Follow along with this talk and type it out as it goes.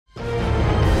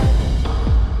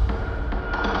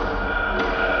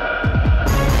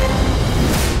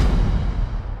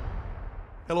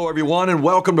Everyone, and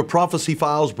welcome to Prophecy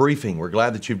Files Briefing. We're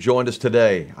glad that you've joined us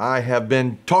today. I have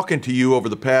been talking to you over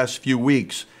the past few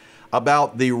weeks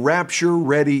about the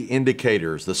rapture-ready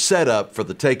indicators, the setup for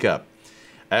the take-up.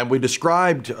 And we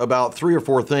described about 3 or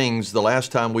 4 things the last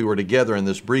time we were together in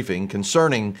this briefing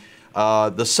concerning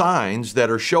the signs that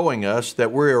are showing us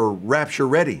that we're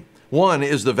rapture-ready. 1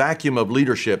 is the vacuum of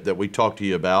leadership that we talked to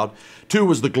you about. 2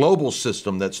 is the global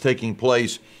system that's taking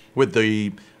place with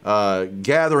the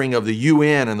gathering of the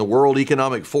UN and the World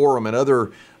Economic Forum and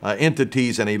other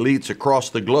entities and elites across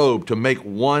the globe to make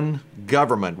one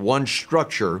government, one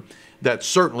structure that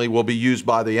certainly will be used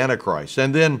by the Antichrist.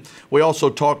 And then we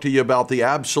also talked to you about the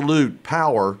absolute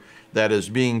power that is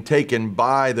being taken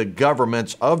by the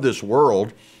governments of this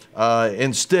world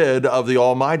instead of the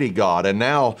Almighty God. And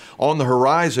now on the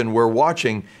horizon, we're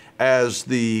watching as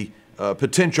the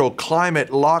potential climate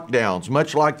lockdowns,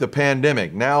 much like the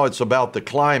pandemic. Now it's about the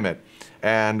climate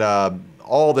and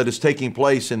all that is taking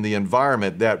place in the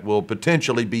environment that will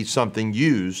potentially be something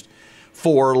used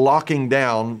for locking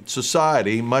down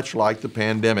society, much like the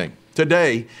pandemic.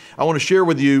 Today, I want to share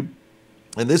with you,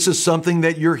 and this is something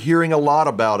that you're hearing a lot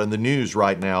about in the news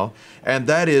right now, and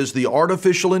that is the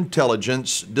artificial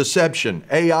intelligence deception,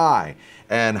 AI,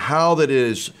 and how that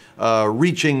is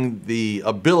reaching the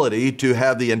ability to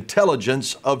have the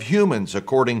intelligence of humans,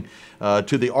 according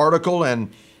to the article.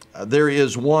 And there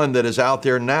is one that is out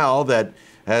there now that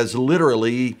has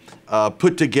literally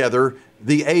put together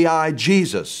the AI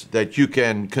Jesus that you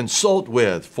can consult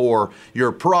with for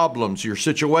your problems, your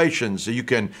situations. You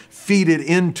can feed it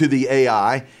into the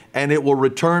AI and it will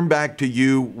return back to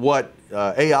you what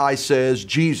AI says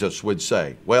Jesus would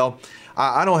say. Well,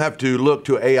 I don't have to look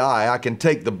to AI. I can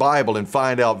take the Bible and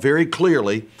find out very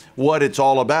clearly what it's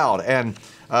all about. And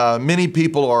many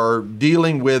people are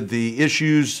dealing with the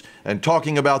issues and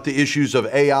talking about the issues of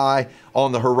AI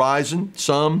on the horizon.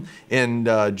 Some in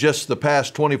just the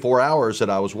past 24 hours that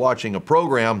I was watching a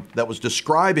program that was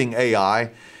describing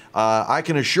AI, I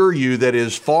can assure you that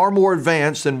is far more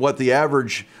advanced than what the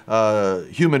average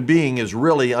human being is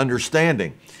really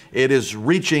understanding. It is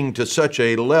reaching to such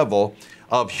a level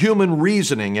of human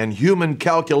reasoning and human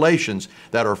calculations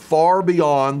that are far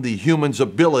beyond the human's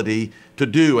ability to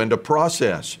do and to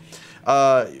process.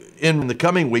 In the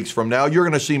coming weeks from now, you're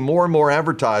going to see more and more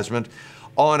advertisement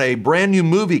on a brand new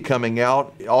movie coming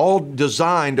out, all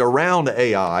designed around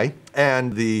AI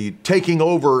and the taking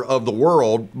over of the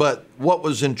world. But what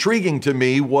was intriguing to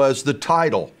me was the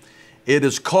title. It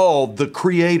is called The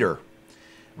Creator.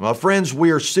 My friends,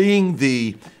 we are seeing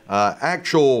the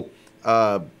actual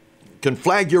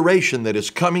conflagration that is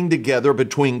coming together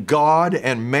between God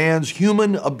and man's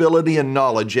human ability and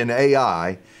knowledge in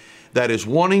AI that is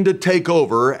wanting to take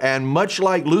over, and much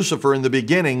like Lucifer in the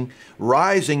beginning,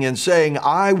 rising and saying,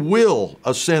 I will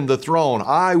ascend the throne,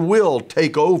 I will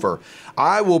take over,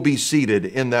 I will be seated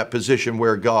in that position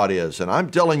where God is. And I'm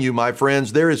telling you, my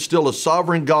friends, there is still a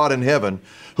sovereign God in heaven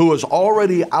who has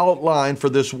already outlined for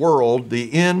this world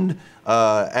the end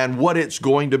and what it's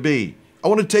going to be. I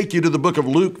want to take you to the book of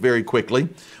Luke very quickly,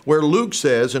 where Luke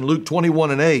says in Luke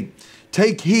 21:8,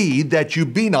 take heed that you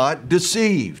be not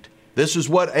deceived. This is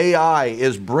what AI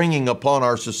is bringing upon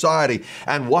our society.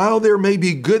 And while there may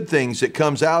be good things that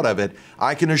comes out of it,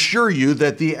 I can assure you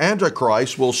that the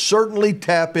Antichrist will certainly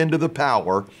tap into the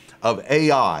power of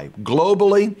AI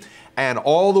globally and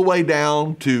all the way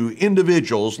down to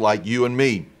individuals like you and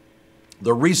me.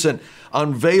 The recent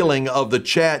unveiling of the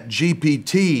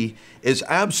ChatGPT is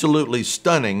absolutely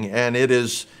stunning, and it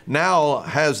is now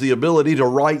has the ability to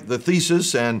write the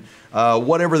thesis and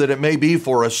whatever that it may be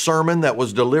for a sermon that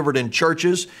was delivered in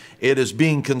churches. It is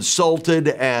being consulted,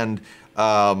 and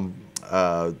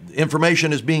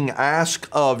information is being asked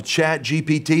of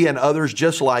ChatGPT and others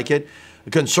just like it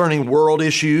concerning world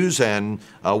issues and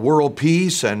world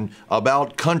peace and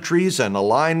about countries and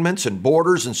alignments and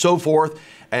borders and so forth.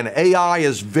 And AI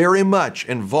is very much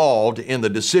involved in the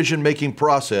decision-making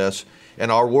process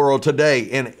in our world today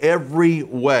in every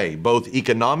way, both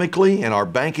economically in our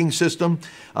banking system,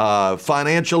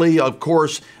 financially, of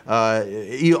course,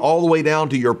 all the way down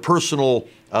to your personal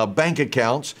bank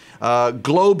accounts,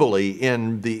 globally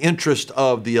in the interest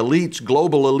of the elites,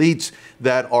 global elites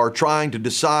that are trying to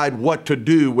decide what to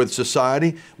do with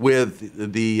society,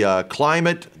 with the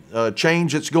climate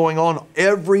change that's going on.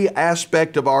 Every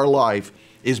aspect of our life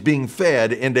is being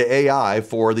fed into AI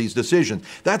for these decisions.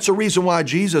 That's the reason why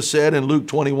Jesus said in Luke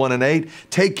 21:8,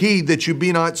 take heed that you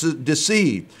be not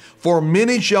deceived, for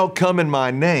many shall come in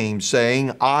my name,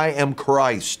 saying, I am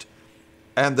Christ.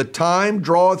 And the time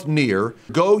draweth near,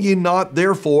 go ye not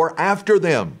therefore after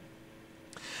them.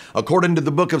 According to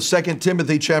the book of 2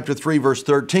 Timothy chapter 3, verse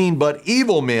 13, but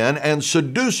evil men and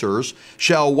seducers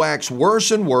shall wax worse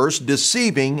and worse,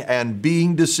 deceiving and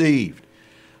being deceived.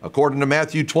 According to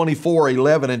Matthew 24,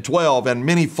 11 and 12, and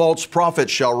many false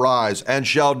prophets shall rise and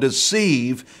shall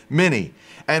deceive many.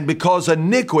 And because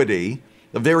iniquity,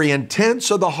 the very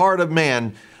intents of the heart of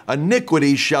man,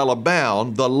 iniquity shall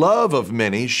abound, the love of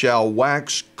many shall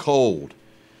wax cold.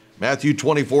 Matthew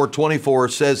 24, 24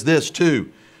 says this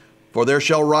too, for there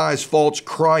shall rise false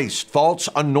Christ, false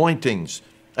anointings,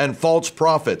 and false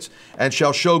prophets, and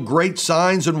shall show great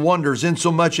signs and wonders,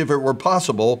 insomuch if it were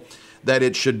possible, that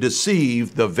it should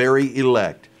deceive the very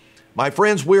elect. My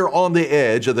friends, we're on the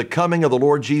edge of the coming of the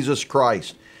Lord Jesus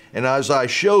Christ. And as I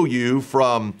show you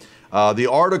from the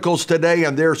articles today,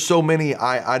 and there's so many,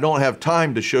 I don't have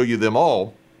time to show you them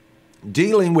all,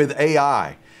 dealing with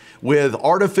AI, with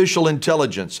artificial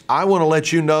intelligence, I want to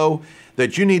let you know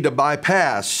that you need to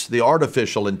bypass the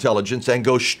artificial intelligence and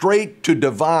go straight to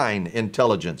divine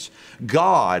intelligence.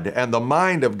 God and the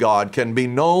mind of God can be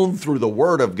known through the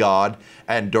Word of God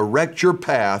and direct your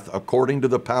path according to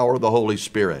the power of the Holy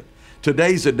Spirit.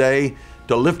 Today's a day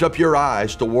to lift up your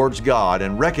eyes towards God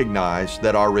and recognize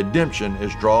that our redemption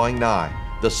is drawing nigh.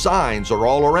 The signs are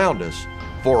all around us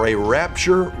for a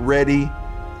rapture-ready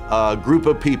group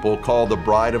of people called the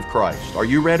Bride of Christ. Are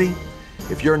you ready?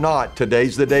 If you're not,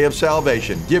 today's the day of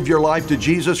salvation. Give your life to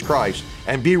Jesus Christ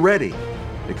and be ready,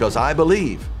 because I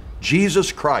believe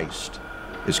Jesus Christ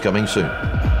is coming soon.